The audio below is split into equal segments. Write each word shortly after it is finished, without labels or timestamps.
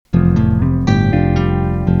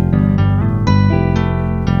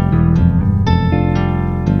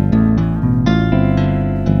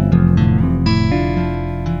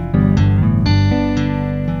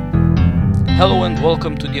Hello and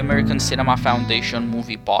welcome to the American Cinema Foundation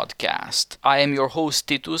Movie Podcast. I am your host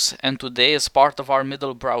Titus, and today, as part of our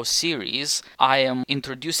Middlebrow series, I am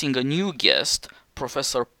introducing a new guest,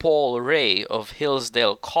 Professor Paul Ray of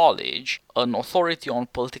Hillsdale College, an authority on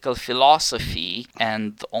political philosophy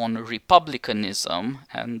and on republicanism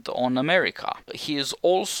and on America. He is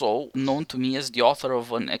also known to me as the author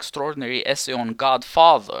of an extraordinary essay on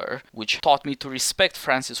Godfather, which taught me to respect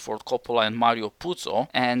Francis Ford Coppola and Mario Puzo,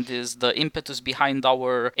 and is the impetus behind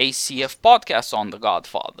our ACF podcast on The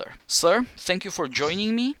Godfather. Sir, thank you for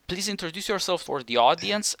joining me. Please introduce yourself for the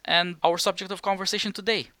audience and our subject of conversation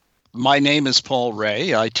today. My name is Paul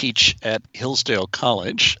Ray. I teach at Hillsdale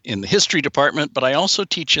College in the history department, but I also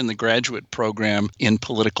teach in the graduate program in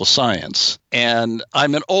political science. And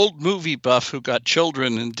I'm an old movie buff who got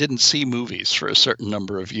children and didn't see movies for a certain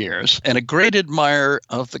number of years, and a great admirer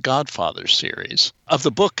of the Godfather series, of the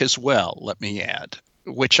book as well, let me add,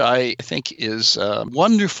 which I think is a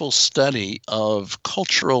wonderful study of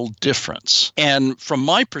cultural difference. And from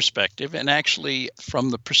my perspective, and actually from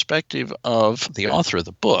the perspective of the author of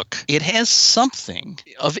the book, it has something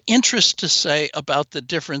of interest to say about the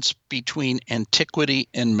difference between antiquity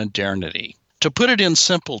and modernity. To put it in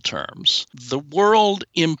simple terms, the world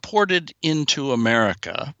imported into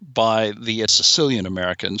America by the Sicilian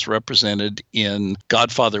Americans, represented in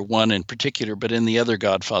Godfather 1 in particular, but in the other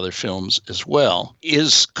Godfather films as well,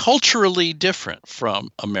 is culturally different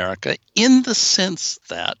from America in the sense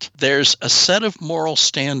that there's a set of moral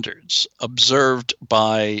standards observed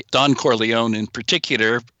by Don Corleone in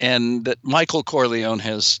particular, and that Michael Corleone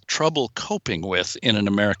has trouble coping with in an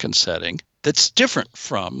American setting, that's different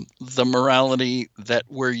from the morality that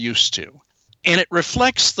we're used to. And it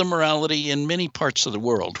reflects the morality in many parts of the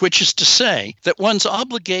world, which is to say that one's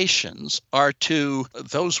obligations are to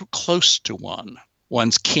those close to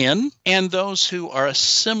one's kin, and those who are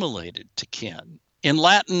assimilated to kin. In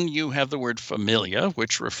Latin, you have the word familia,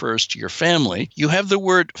 which refers to your family. You have the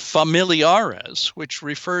word familiares, which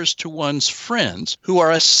refers to one's friends who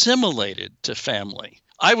are assimilated to family.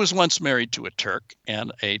 I was once married to a Turk,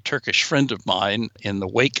 and a Turkish friend of mine, in the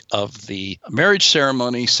wake of the marriage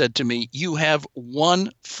ceremony, said to me, "You have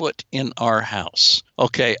one foot in our house."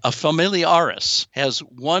 Okay, a familiaris has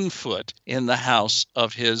one foot in the house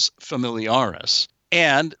of his familiaris.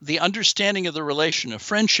 And the understanding of the relation of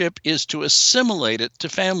friendship is to assimilate it to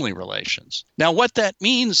family relations. Now, what that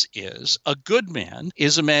means is a good man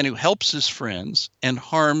is a man who helps his friends and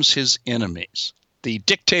harms his enemies. The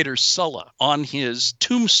dictator Sulla, on his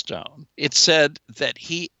tombstone, it said that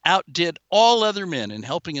he outdid all other men in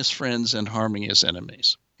helping his friends and harming his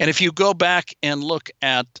enemies. And if you go back and look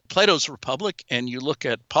at Plato's Republic and you look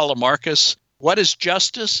at Polemarchus, what is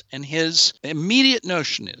justice? And his immediate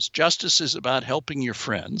notion is justice is about helping your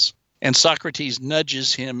friends. And Socrates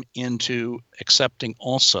nudges him into accepting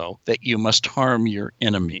also that you must harm your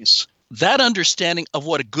enemies. That understanding of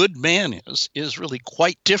what a good man is really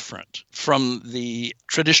quite different from the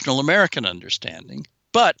traditional American understanding,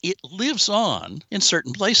 but it lives on in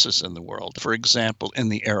certain places in the world. For example, in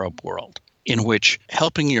the Arab world, in which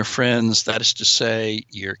helping your friends, that is to say,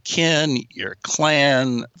 your kin, your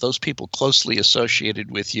clan, those people closely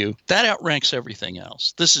associated with you, that outranks everything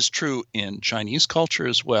else. This is true in Chinese culture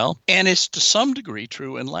as well, and it's to some degree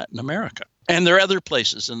true in Latin America. And there are other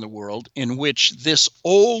places in the world in which this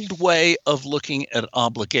old way of looking at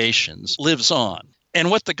obligations lives on. And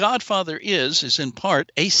what The Godfather is in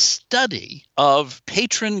part a study of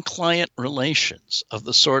patron-client relations of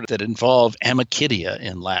the sort that involve amicitia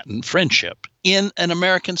in Latin, friendship, in an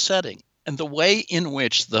American setting. And the way in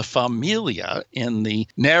which the familia, in the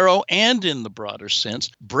narrow and in the broader sense,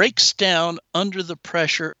 breaks down under the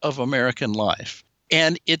pressure of American life.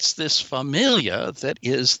 And it's this familia that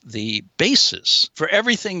is the basis for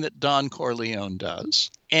everything that Don Corleone does,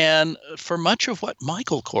 and for much of what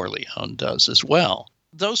Michael Corleone does as well.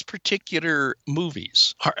 Those particular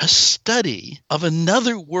movies are a study of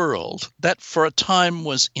another world that for a time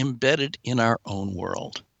was embedded in our own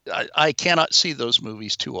world. I cannot see those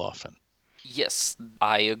movies too often. Yes,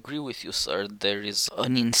 I agree with you, sir. There is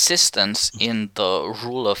an insistence in the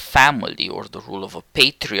rule of family or the rule of a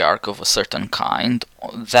patriarch of a certain kind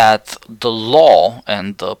that the law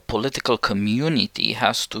and the political community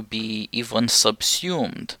has to be even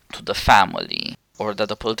subsumed to the family, or that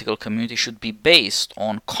the political community should be based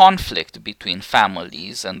on conflict between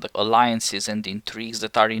families and the alliances and intrigues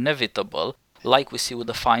that are inevitable, like we see with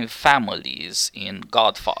the 5 families in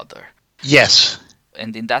Godfather. Yes.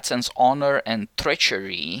 And in that sense, honor and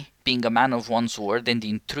treachery being a man of one's word and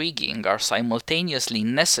intriguing are simultaneously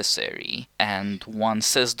necessary, and one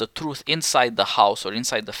says the truth inside the house or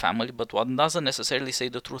inside the family, but one doesn't necessarily say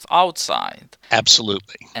the truth outside.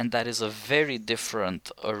 Absolutely. And that is a very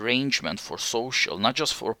different arrangement for social, not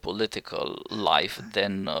just for political life,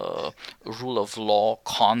 than rule of law,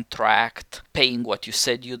 contract, paying what you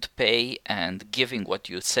said you'd pay, and giving what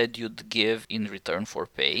you said you'd give in return for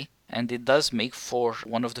pay. And it does make for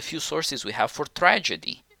one of the few sources we have for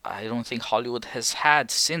tragedy. I don't think Hollywood has had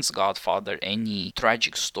since Godfather any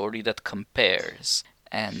tragic story that compares.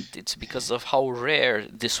 And it's because of how rare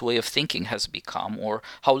this way of thinking has become, or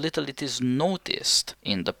how little it is noticed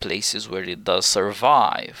in the places where it does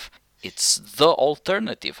survive. It's the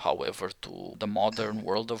alternative, however, to the modern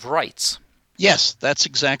world of rights. Yes, that's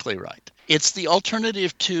exactly right. It's the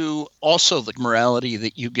alternative to also the morality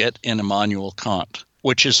that you get in Immanuel Kant,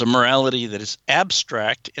 which is a morality that is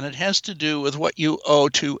abstract, and it has to do with what you owe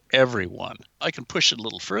to everyone. I can push it a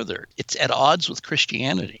little further. It's at odds with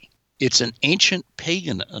Christianity. It's an ancient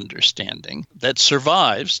pagan understanding that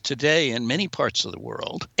survives today in many parts of the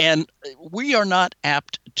world, and we are not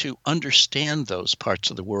apt to understand those parts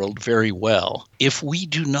of the world very well if we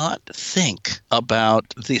do not think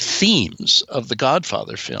about the themes of the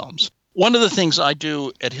Godfather films. One of the things I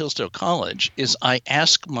do at Hillsdale College is I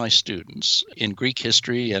ask my students in Greek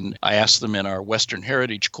history, and I ask them in our Western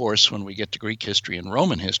Heritage course when we get to Greek history and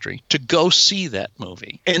Roman history, to go see that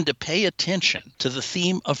movie and to pay attention to the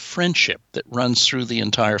theme of friendship that runs through the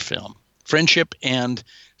entire film. Friendship and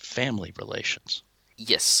family relations.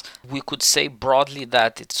 Yes, we could say broadly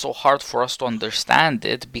that it's so hard for us to understand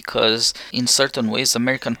it because in certain ways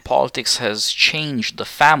American politics has changed the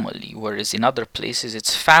family, whereas in other places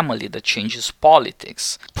it's family that changes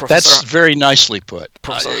politics. That's very nicely put.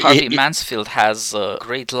 Professor Harvey Mansfield has a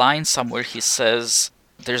great line somewhere. He says,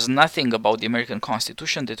 there's nothing about the American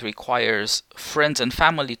Constitution that requires friends and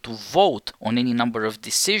family to vote on any number of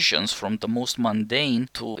decisions, from the most mundane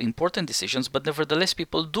to important decisions, but nevertheless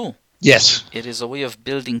people do. Yes. It is a way of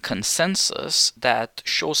building consensus that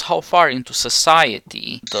shows how far into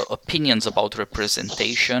society the opinions about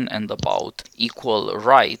representation and about equal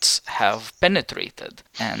rights have penetrated.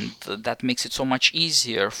 And that makes it so much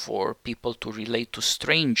easier for people to relate to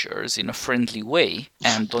strangers in a friendly way.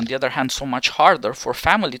 And on the other hand, so much harder for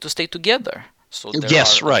family to stay together. So there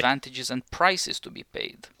are advantages and prices to be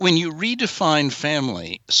paid. When you redefine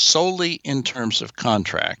family solely in terms of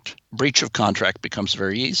contract, breach of contract becomes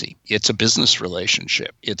very easy. It's a business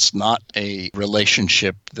relationship. It's not a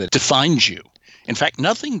relationship that defines you. In fact,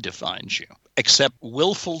 nothing defines you except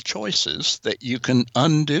willful choices that you can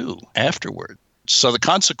undo afterward. So the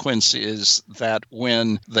consequence is that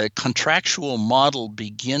when the contractual model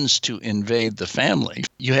begins to invade the family,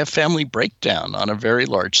 you have family breakdown on a very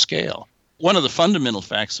large scale. One of the fundamental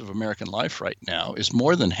facts of American life right now is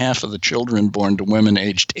more than half of the children born to women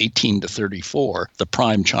aged 18 to 34, the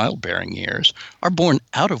prime childbearing years, are born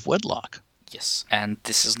out of wedlock. Yes, and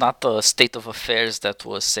this is not a state of affairs that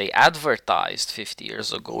was, say, advertised 50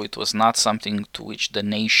 years ago. It was not something to which the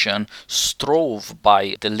nation strove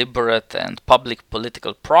by deliberate and public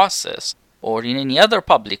political process or in any other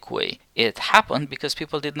public way. It happened because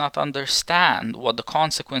people did not understand what the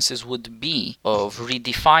consequences would be of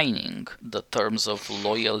redefining the terms of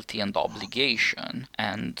loyalty and obligation.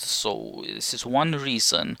 And so this is one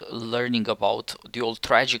reason learning about the old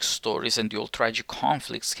tragic stories and the old tragic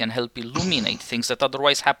conflicts can help illuminate things that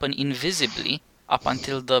otherwise happen invisibly up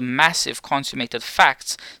until the massive consummated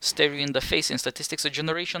facts stare you in the face in statistics a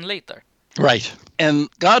generation later. Right. And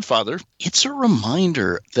Godfather, it's a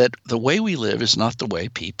reminder that the way we live is not the way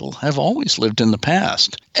people have always lived in the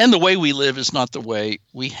past. And the way we live is not the way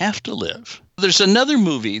we have to live. There's another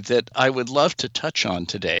movie that I would love to touch on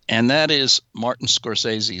today, and that is Martin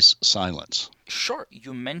Scorsese's Silence. Sure,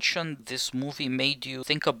 you mentioned this movie made you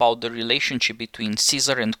think about the relationship between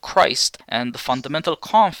Caesar and Christ and the fundamental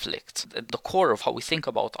conflict at the core of how we think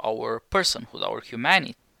about our personhood, our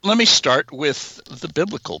humanity. Let me start with the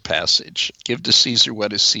biblical passage. Give to Caesar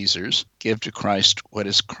what is Caesar's, give to Christ what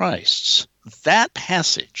is Christ's. That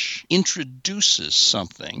passage introduces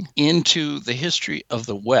something into the history of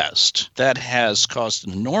the West that has caused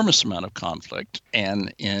an enormous amount of conflict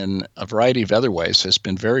and in a variety of other ways has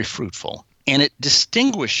been very fruitful. And it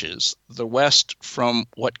distinguishes the West from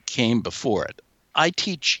what came before it. I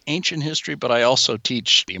teach ancient history, but I also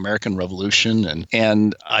teach the American Revolution,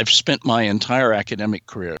 and I've spent my entire academic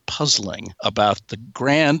career puzzling about the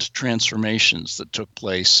grand transformations that took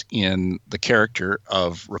place in the character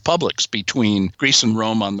of republics between Greece and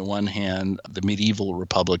Rome on the one hand, the medieval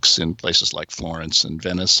republics in places like Florence and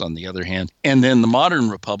Venice on the other hand, and then the modern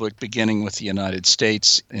republic beginning with the United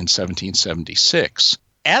States in 1776.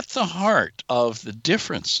 At the heart of the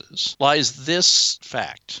differences lies this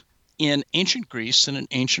fact. In ancient Greece and in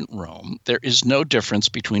ancient Rome, there is no difference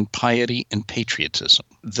between piety and patriotism.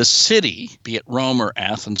 The city, be it Rome or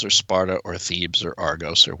Athens or Sparta or Thebes or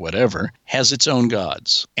Argos or whatever, has its own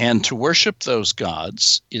gods. And to worship those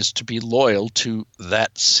gods is to be loyal to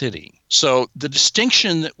that city. So the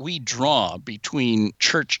distinction that we draw between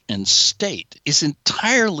church and state is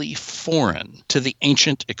entirely foreign to the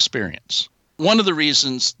ancient experience. One of the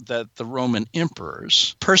reasons that the Roman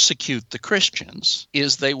emperors persecute the Christians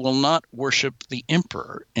is they will not worship the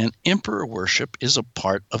emperor, and emperor worship is a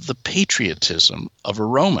part of the patriotism of a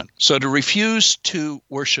Roman. So to refuse to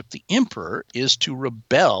worship the emperor is to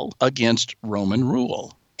rebel against Roman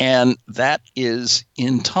rule. And that is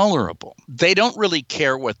intolerable. They don't really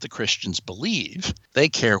care what the Christians believe. They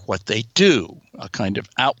care what they do, a kind of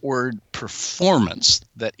outward performance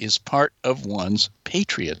that is part of one's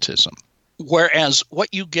patriotism. Whereas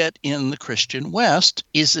what you get in the Christian West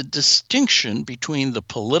is a distinction between the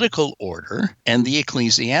political order and the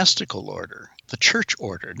ecclesiastical order, the church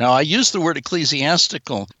order. Now, I use the word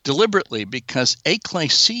ecclesiastical deliberately because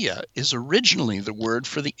ekklesia is originally the word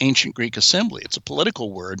for the ancient Greek assembly. It's a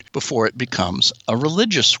political word before it becomes a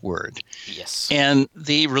religious word. Yes. And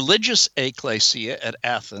the religious ekklesia at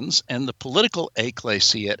Athens and the political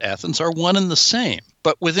ekklesia at Athens are one and the same.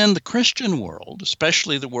 But within the Christian world,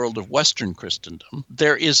 especially the world of Western Christendom,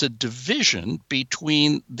 there is a division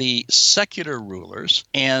between the secular rulers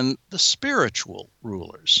and the spiritual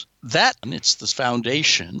rulers. That, and it's the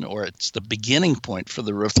foundation, or it's the beginning point for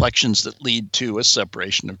the reflections that lead to a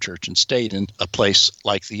separation of church and state in a place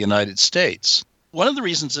like the United States. One of the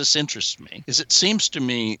reasons this interests me is it seems to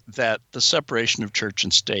me that the separation of church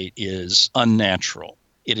and state is unnatural.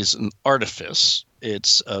 It is an artifice.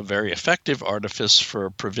 It's a very effective artifice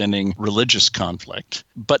for preventing religious conflict.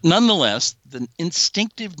 But nonetheless, the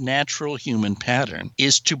instinctive natural human pattern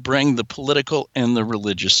is to bring the political and the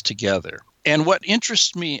religious together. And what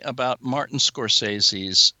interests me about Martin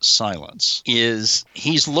Scorsese's Silence is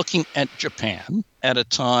he's looking at Japan at a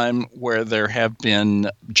time where there have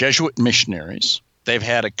been Jesuit missionaries. They've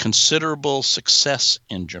had a considerable success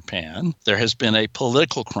in Japan. There has been a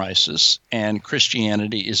political crisis, and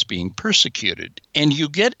Christianity is being persecuted. And you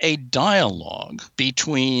get a dialogue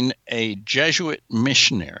between a Jesuit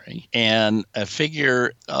missionary and a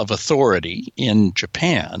figure of authority in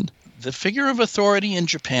Japan. The figure of authority in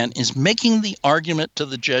Japan is making the argument to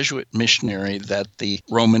the Jesuit missionary that the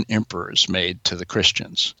Roman emperors made to the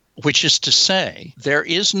Christians, which is to say, there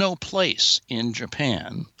is no place in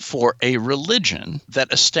Japan for a religion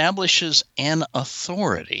that establishes an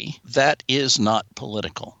authority that is not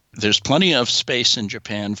political. There's plenty of space in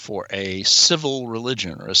Japan for a civil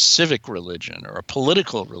religion or a civic religion or a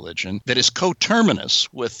political religion that is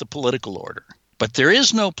coterminous with the political order. But there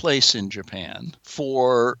is no place in Japan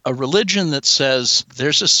for a religion that says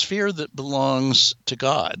there's a sphere that belongs to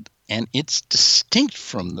God, and it's distinct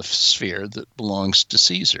from the sphere that belongs to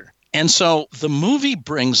Caesar. And so the movie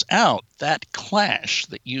brings out that clash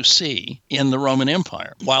that you see in the Roman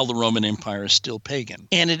Empire, while the Roman Empire is still pagan.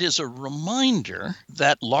 And it is a reminder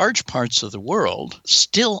that large parts of the world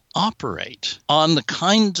still operate on the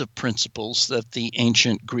kinds of principles that the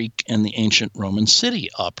ancient Greek and the ancient Roman city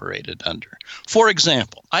operated under. For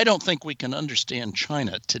example, I don't think we can understand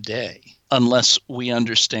China today unless we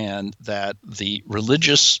understand that the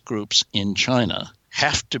religious groups in China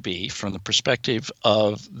have to be, from the perspective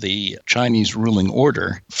of the Chinese ruling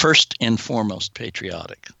order, first and foremost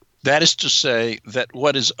patriotic. That is to say that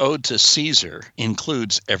what is owed to Caesar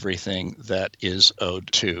includes everything that is owed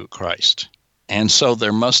to Christ. And so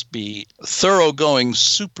there must be thoroughgoing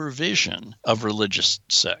supervision of religious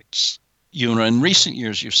sects. You know, in recent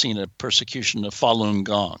years, you've seen a persecution of Falun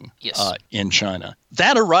Gong in China.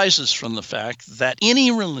 That arises from the fact that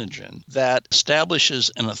any religion that establishes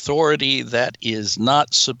an authority that is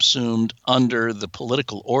not subsumed under the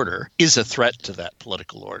political order is a threat to that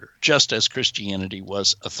political order, just as Christianity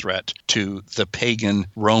was a threat to the pagan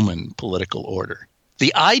Roman political order.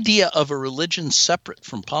 The idea of a religion separate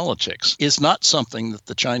from politics is not something that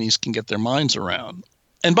the Chinese can get their minds around.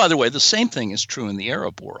 And by the way, the same thing is true in the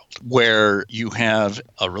Arab world, where you have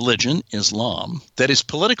a religion, Islam, that is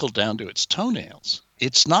political down to its toenails.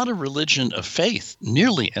 It's not a religion of faith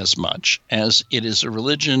nearly as much as it is a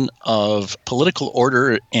religion of political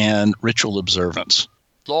order and ritual observance.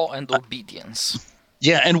 Law and obedience.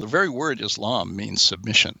 Yeah, and the very word Islam means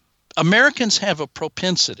submission. Americans have a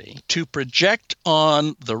propensity to project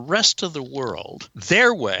on the rest of the world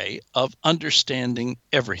their way of understanding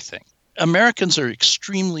everything. Americans are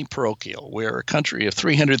extremely parochial. We're a country of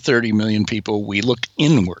 330 million people. We look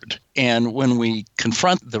inward. And when we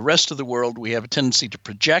confront the rest of the world, we have a tendency to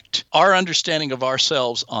project our understanding of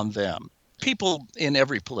ourselves on them. People in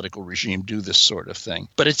every political regime do this sort of thing,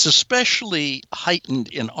 but it's especially heightened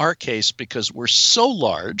in our case because we're so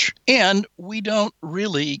large and we don't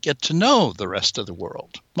really get to know the rest of the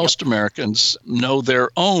world. Most Americans know their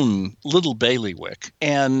own little bailiwick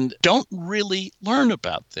and don't really learn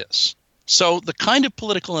about this. So the kind of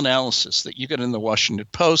political analysis that you get in the Washington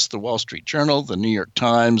Post, the Wall Street Journal, the New York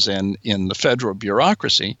Times, and in the federal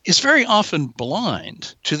bureaucracy is very often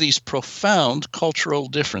blind to these profound cultural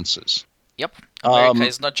differences. Yep. America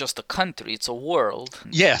is not just a country, it's a world.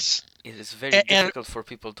 Yes. It is very difficult for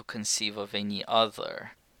people to conceive of any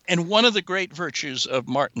other. And one of the great virtues of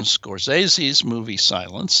Martin Scorsese's movie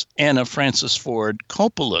Silence and of Francis Ford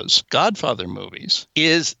Coppola's Godfather movies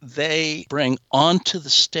is they bring onto the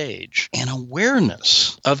stage an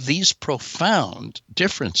awareness of these profound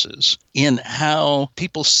differences in how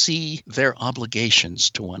people see their obligations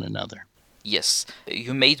to one another. Yes,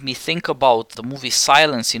 you made me think about the movie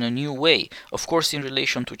Silence in a new way. Of course, in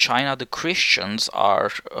relation to China, the Christians are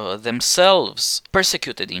themselves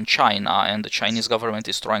persecuted in China, and the Chinese government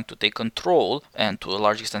is trying to take control, and to a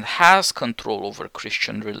large extent has control over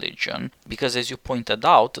Christian religion, because as you pointed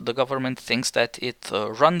out, the government thinks that it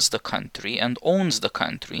runs the country and owns the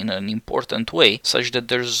country in an important way, such that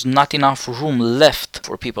there's not enough room left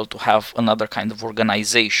for people to have another kind of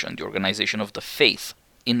organization, the organization of the faith.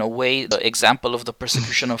 In a way, the example of the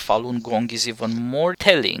persecution of Falun Gong is even more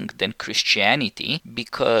telling than Christianity,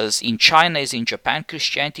 because in China as in Japan,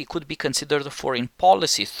 Christianity could be considered a foreign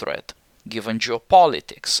policy threat, given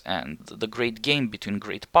geopolitics and the great game between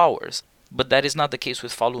great powers. But that is not the case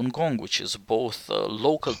with Falun Gong, which is both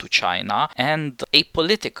local to China and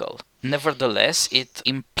apolitical. Nevertheless, it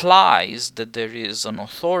implies that there is an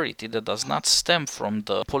authority that does not stem from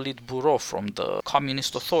the Politburo, from the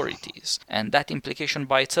communist authorities. And that implication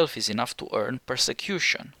by itself is enough to earn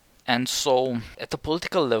persecution. And so, at a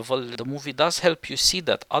political level, the movie does help you see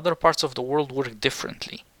that other parts of the world work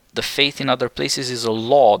differently. The faith in other places is a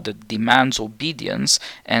law that demands obedience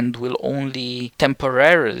and will only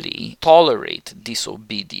temporarily tolerate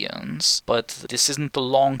disobedience. But this isn't a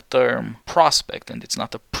long-term prospect, and it's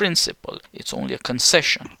not a principle. It's only a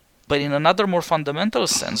concession. But in another more fundamental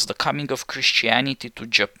sense, the coming of Christianity to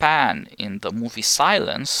Japan in the movie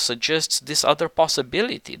Silence suggests this other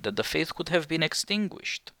possibility, that the faith could have been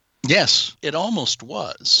extinguished. Yes, it almost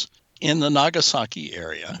was. In the Nagasaki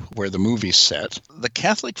area, where the movie's set, the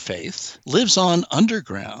Catholic faith lives on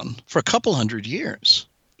underground for a couple hundred years.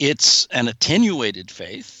 It's an attenuated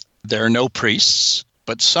faith. There are no priests,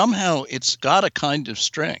 but somehow it's got a kind of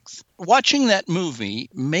strength. Watching that movie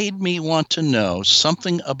made me want to know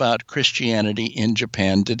something about Christianity in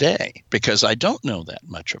Japan today, because I don't know that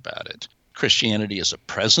much about it. Christianity is a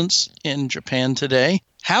presence in Japan today.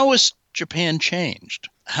 How has Japan changed?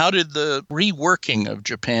 How did the reworking of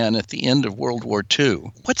Japan at the end of World War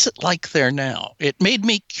II, what's it like there now? It made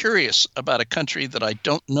me curious about a country that I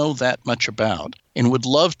don't know that much about and would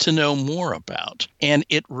love to know more about. And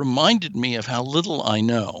it reminded me of how little I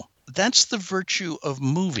know. That's the virtue of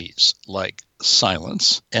movies like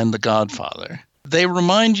Silence and The Godfather. They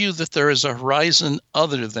remind you that there is a horizon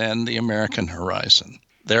other than the American horizon.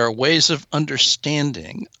 There are ways of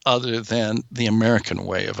understanding other than the American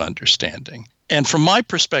way of understanding. And from my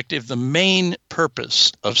perspective, the main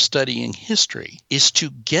purpose of studying history is to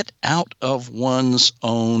get out of one's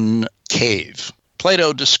own cave.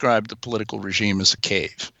 Plato described the political regime as a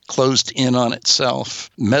cave, closed in on itself,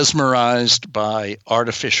 mesmerized by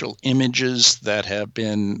artificial images that have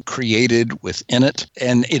been created within it,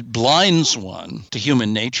 and it blinds one to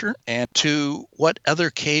human nature and to what other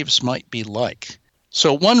caves might be like.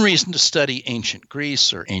 So one reason to study ancient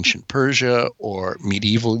Greece or ancient Persia or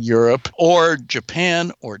medieval Europe or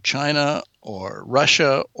Japan or China or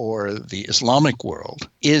Russia or the Islamic world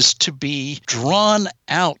is to be drawn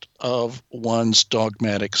out of one's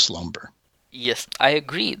dogmatic slumber. Yes, I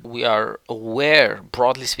agree. We are aware,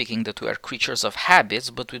 broadly speaking, that we are creatures of habits,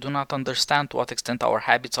 but we do not understand to what extent our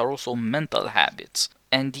habits are also mental habits.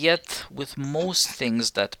 And yet, with most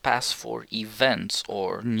things that pass for events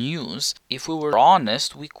or news, if we were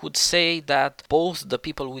honest, we could say that both the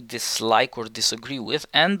people we dislike or disagree with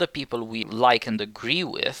and the people we like and agree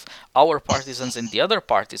with, our partisans and the other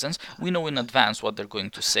partisans, we know in advance what they're going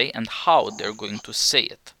to say and how they're going to say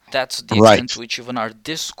it. That's the extent Right. to which even our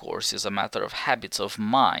discourse is a matter of habits of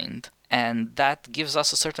mind. And that gives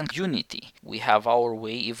us a certain unity. We have our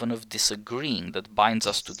way even of disagreeing that binds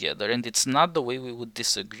us together, and it's not the way we would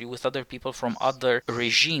disagree with other people from other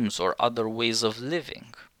regimes or other ways of living.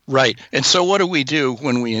 Right. And so what do we do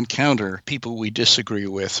when we encounter people we disagree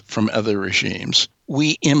with from other regimes?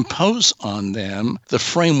 We impose on them the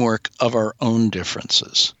framework of our own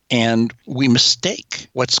differences, and we mistake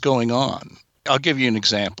what's going on. I'll give you an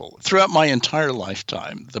example. Throughout my entire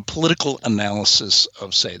lifetime, the political analysis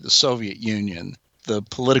of, say, the Soviet Union, the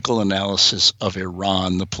political analysis of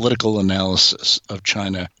Iran, the political analysis of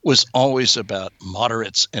China was always about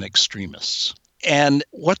moderates and extremists. And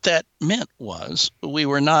what that meant was we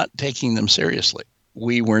were not taking them seriously.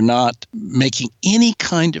 We were not making any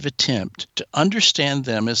kind of attempt to understand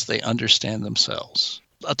them as they understand themselves.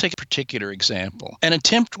 I'll take a particular example. An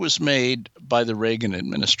attempt was made by the Reagan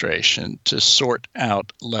administration to sort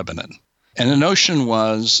out Lebanon. And the notion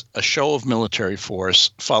was a show of military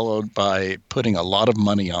force followed by putting a lot of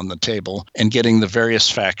money on the table and getting the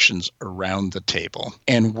various factions around the table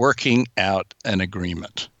and working out an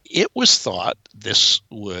agreement. It was thought this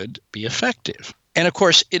would be effective. And of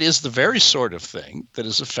course, it is the very sort of thing that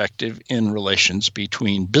is effective in relations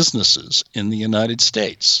between businesses in the United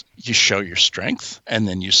States. You show your strength, and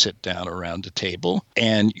then you sit down around a table,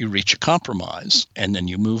 and you reach a compromise, and then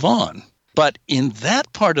you move on. But in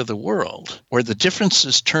that part of the world, where the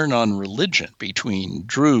differences turn on religion between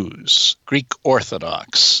Druze, Greek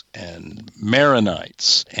Orthodox, and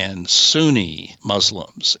Maronites, and Sunni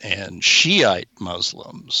Muslims, and Shiite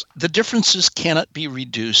Muslims, the differences cannot be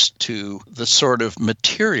reduced to the sort of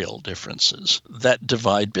material differences that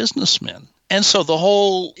divide businessmen. And so the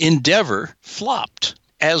whole endeavor flopped,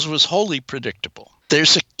 as was wholly predictable.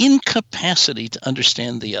 There's an incapacity to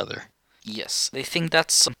understand the other. Yes, they think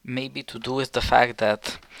that's maybe to do with the fact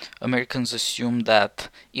that Americans assume that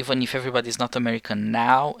even if everybody's not American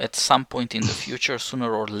now, at some point in the future,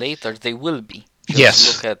 sooner or later, they will be.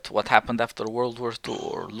 Just look at what happened after World War II,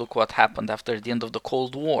 or look what happened after the end of the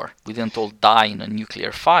Cold War. We didn't all die in a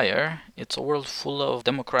nuclear fire. It's a world full of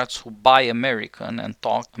Democrats who buy American and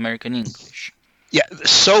talk American English. Yeah,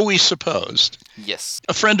 so we supposed. Yes.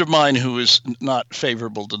 A friend of mine who is not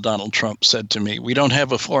favorable to Donald Trump said to me, "We don't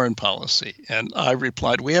have a foreign policy." And I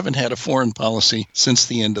replied, "We haven't had a foreign policy since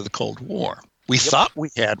the end of the Cold War. We thought we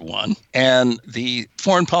had one, and the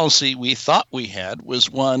foreign policy we thought we had was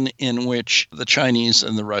one in which the Chinese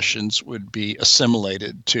and the Russians would be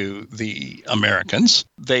assimilated to the Americans.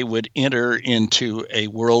 They would enter into a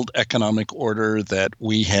world economic order that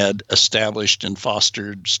we had established and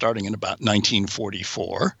fostered starting in about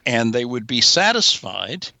 1944, and they would be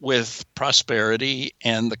satisfied with prosperity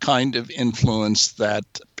and the kind of influence that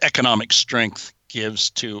economic strength gives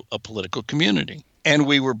to a political community." And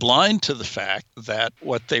we were blind to the fact that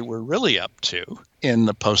what they were really up to in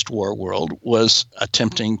the post-war world was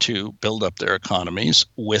attempting to build up their economies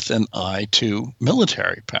with an eye to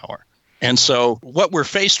military power. And so what we're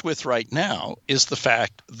faced with right now is the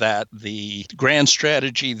fact that the grand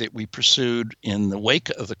strategy that we pursued in the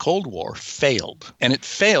wake of the Cold War failed. And it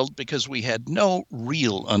failed because we had no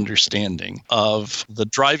real understanding of the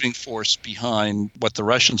driving force behind what the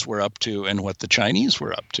Russians were up to and what the Chinese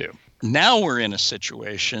were up to. Now we're in a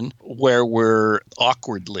situation where we're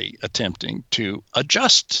awkwardly attempting to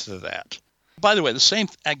adjust to that. By the way, the same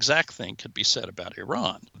exact thing could be said about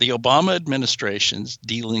Iran. The Obama administration's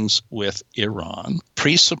dealings with Iran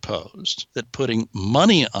presupposed that putting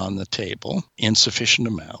money on the table in sufficient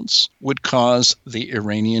amounts would cause the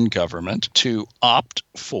Iranian government to opt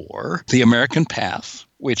for the American path,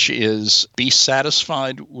 which is be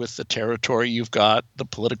satisfied with the territory you've got, the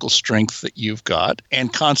political strength that you've got,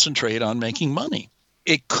 and concentrate on making money.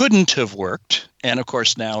 It couldn't have worked, and of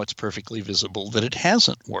course now it's perfectly visible that it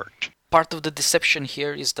hasn't worked. Part of the deception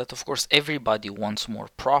here is that, of course, everybody wants more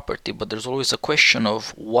property, but there's always a question of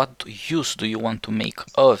what use do you want to make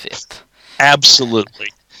of it? Absolutely.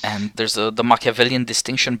 And there's the Machiavellian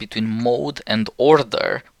distinction between mode and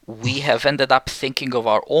order. We have ended up thinking of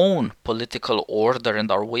our own political order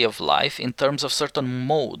and our way of life in terms of certain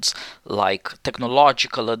modes, like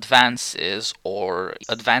technological advances or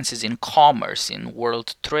advances in commerce, in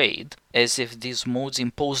world trade. as if these modes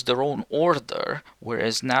impose their own order,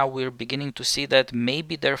 whereas now we're beginning to see that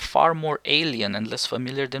maybe they're far more alien and less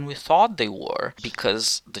familiar than we thought they were,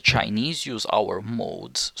 because the Chinese use our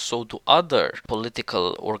modes, so do other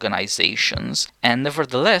political organizations, and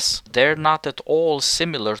nevertheless, they're not at all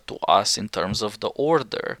similar to us in terms of the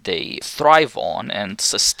order they thrive on and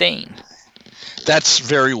sustain. That's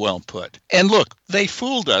very well put. And look, they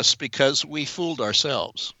fooled us because we fooled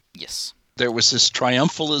ourselves. Yes. There was this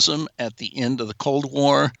triumphalism at the end of the Cold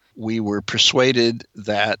War. We were persuaded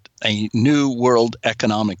that a new world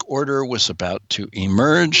economic order was about to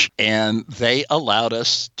emerge, and they allowed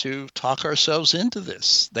us to talk ourselves into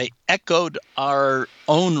this. They echoed our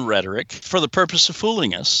own rhetoric for the purpose of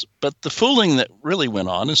fooling us. But the fooling that really went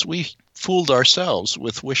on is we fooled ourselves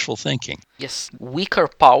with wishful thinking. Yes, weaker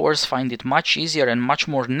powers find it much easier and much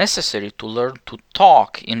more necessary to learn to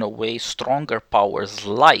talk in a way stronger powers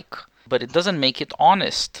like. But it doesn't make it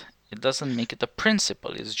honest. It doesn't make it a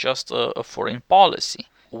principle. It's just a foreign policy.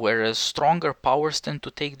 Whereas stronger powers tend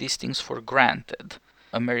to take these things for granted.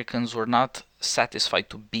 Americans were not satisfied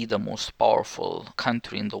to be the most powerful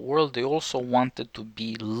country in the world. They also wanted to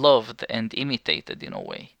be loved and imitated in a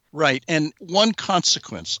way. Right. And one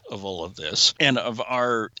consequence of all of this and of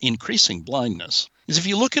our increasing blindness is if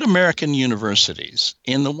you look at American universities,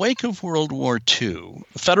 in the wake of World War II,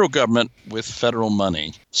 the federal government, with federal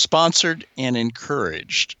money, sponsored and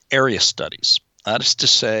encouraged area studies. That is to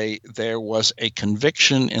say, there was a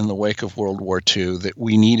conviction in the wake of World War II that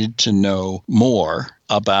we needed to know more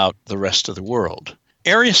about the rest of the world.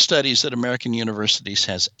 Area studies at American universities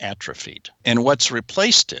has atrophied, and what's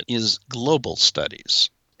replaced it is global studies.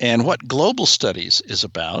 And what global studies is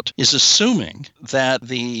about is assuming that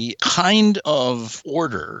the kind of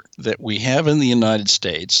order that we have in the United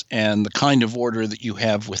States and the kind of order that you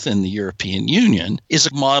have within the European Union is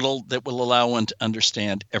a model that will allow one to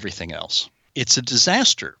understand everything else. It's a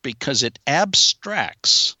disaster because it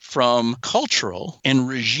abstracts from cultural and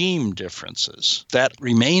regime differences that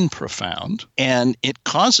remain profound, and it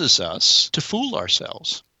causes us to fool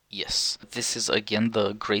ourselves. Yes, this is again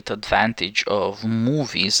the great advantage of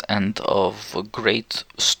movies and of great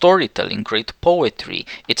storytelling, great poetry.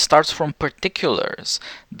 It starts from particulars.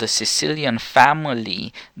 The Sicilian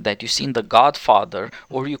family that you see in The Godfather,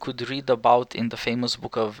 or you could read about in the famous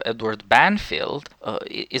book of Edward Banfield,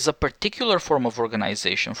 is a particular form of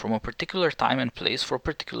organization from a particular time and place for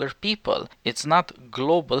particular people. It's not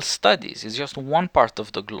global studies. It's just one part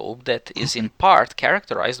of the globe that is in part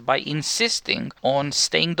characterized by insisting on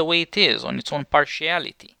staying the way it is, on its own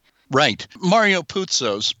partiality. Right. Mario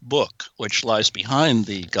Puzo's book, which lies behind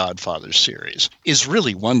the Godfather series, is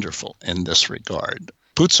really wonderful in this regard.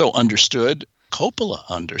 Puzo understood, Coppola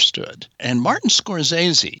understood, and Martin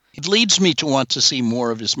Scorsese. It leads me to want to see more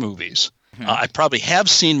of his movies. I probably have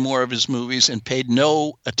seen more of his movies and paid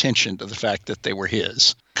no attention to the fact that they were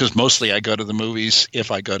his, because mostly I go to the movies, if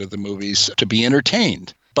I go to the movies, to be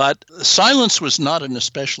entertained. But Silence was not an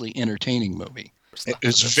especially entertaining movie. It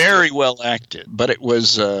was very well acted, but it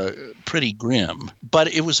was pretty grim.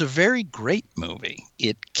 But it was a very great movie.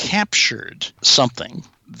 It captured something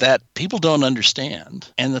that people don't understand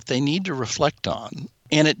and that they need to reflect on.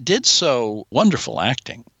 And it did so wonderful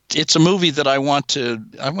acting. It's a movie that I want to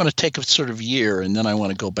take a sort of year, and then I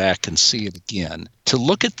want to go back and see it again to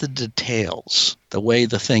look at the details, the way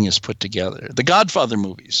the thing is put together. The Godfather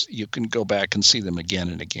movies, you can go back and see them again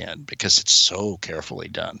and again because it's so carefully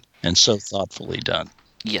done and so thoughtfully done.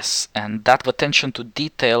 Yes, and that attention to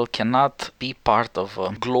detail cannot be part of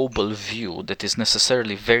a global view that is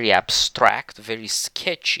necessarily very abstract, very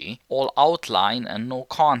sketchy, all outline and no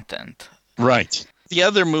content. Right. The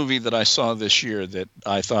other movie that I saw this year that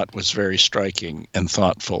I thought was very striking and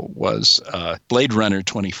thoughtful was Blade Runner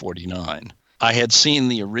 2049. I had seen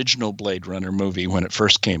the original Blade Runner movie when it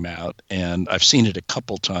first came out, and I've seen it a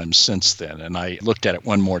couple times since then, and I looked at it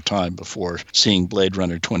one more time before seeing Blade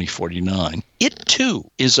Runner 2049. It, too,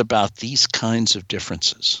 is about these kinds of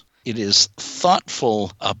differences. It is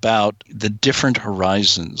thoughtful about the different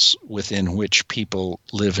horizons within which people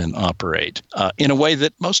live and operate in a way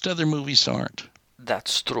that most other movies aren't.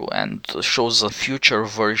 That's true, and shows a future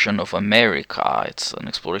version of America. It's an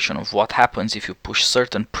exploration of what happens if you push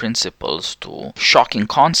certain principles to shocking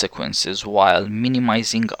consequences while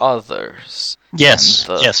minimizing others. Yes,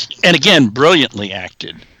 yes. And again, brilliantly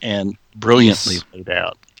acted and brilliantly laid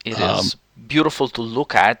out. It is beautiful to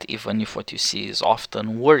look at, even if what you see is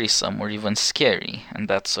often worrisome or even scary, and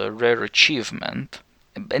that's a rare achievement.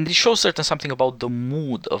 And it shows something about the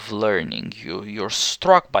mood of learning. You're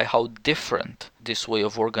struck by how different this way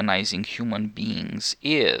of organizing human beings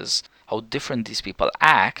is, how different these people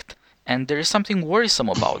act, And there is something worrisome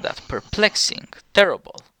about that, perplexing,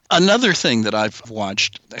 terrible. Another thing that I've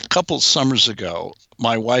watched a couple summers ago,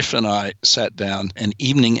 my wife and I sat down and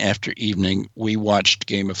evening after evening, we watched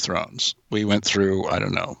Game of Thrones. We went through,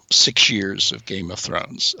 6 years of Game of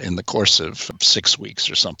Thrones in the course of 6 weeks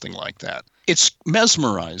or something like that. It's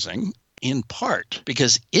mesmerizing in part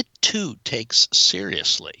because it too takes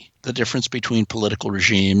seriously the difference between political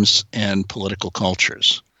regimes and political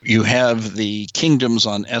cultures. You have the kingdoms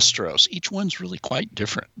on Essos. Each one's really quite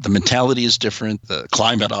different. The mentality is different. The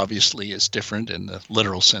climate obviously is different in the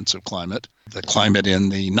literal sense of climate. The climate in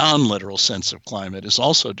the non-literal sense of climate is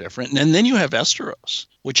also different. And then you have Essos,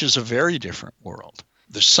 which is a very different world.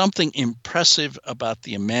 There's something impressive about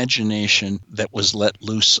the imagination that was let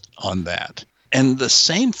loose on that. And the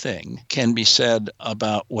same thing can be said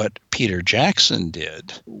about what Peter Jackson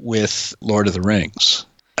did with Lord of the Rings.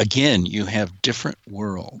 Again, you have different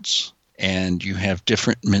worlds, and you have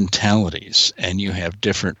different mentalities, and you have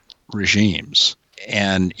different regimes.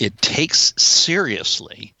 And it takes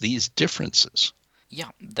seriously these differences. Yeah,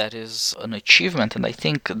 that is an achievement, and I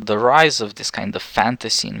think the rise of this kind of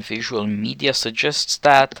fantasy in visual media suggests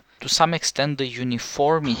that, to some extent, the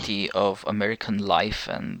uniformity of American life,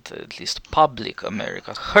 and at least public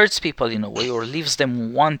America, hurts people in a way or leaves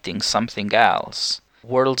them wanting something else.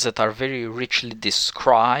 Worlds that are very richly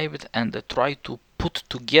described and that try to put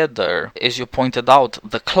together, as you pointed out,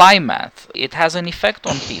 the climate. It has an effect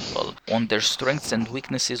on people, on their strengths and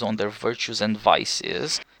weaknesses, on their virtues and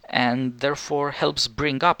vices, and therefore helps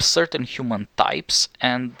bring up certain human types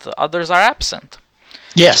and others are absent.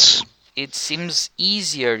 Yes. It seems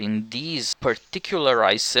easier in these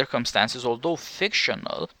particularized circumstances, although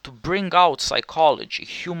fictional, to bring out psychology,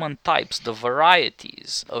 human types, the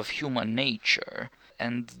varieties of human nature,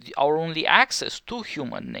 and our only access to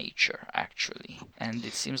human nature, actually. And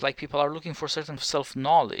it seems like people are looking for certain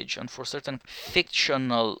self-knowledge and for certain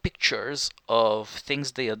fictional pictures of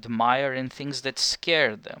things they admire and things that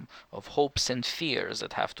scare them, of hopes and fears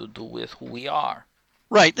that have to do with who we are.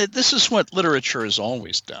 Right. This is what literature has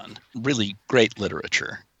always done. Really great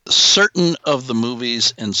literature. Certain of the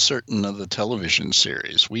movies and certain of the television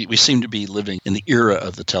series, we seem to be living in the era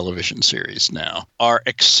of the television series now, are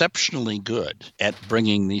exceptionally good at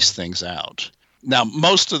bringing these things out. Now,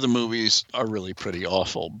 most of the movies are really pretty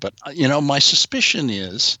awful, but, my suspicion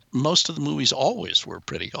is most of the movies always were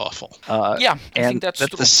pretty awful. I think that's true.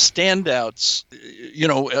 The standouts,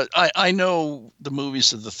 I know the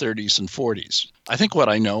movies of the 30s and 40s. I think what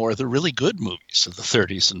I know are the really good movies of the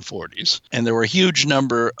 30s and 40s. And there were a huge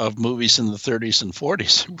number of movies in the 30s and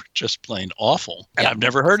 40s that were just plain awful. And I've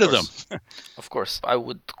never heard of them. Of course, I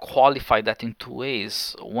would qualify that in two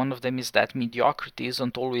ways. One of them is that mediocrity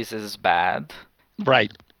isn't always as bad.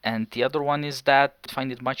 Right. And the other one is that I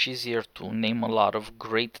find it much easier to name a lot of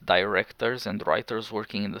great directors and writers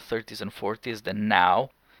working in the 30s and 40s than now.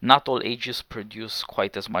 Not all ages produce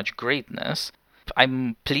quite as much greatness.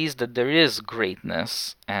 I'm pleased that there is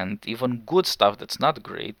greatness and even good stuff that's not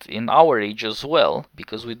great in our age as well,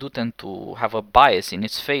 because we do tend to have a bias in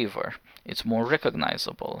its favor. It's more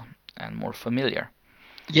recognizable and more familiar.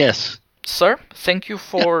 Yes. Sir, thank you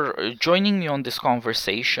for joining me on this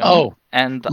conversation. Oh, and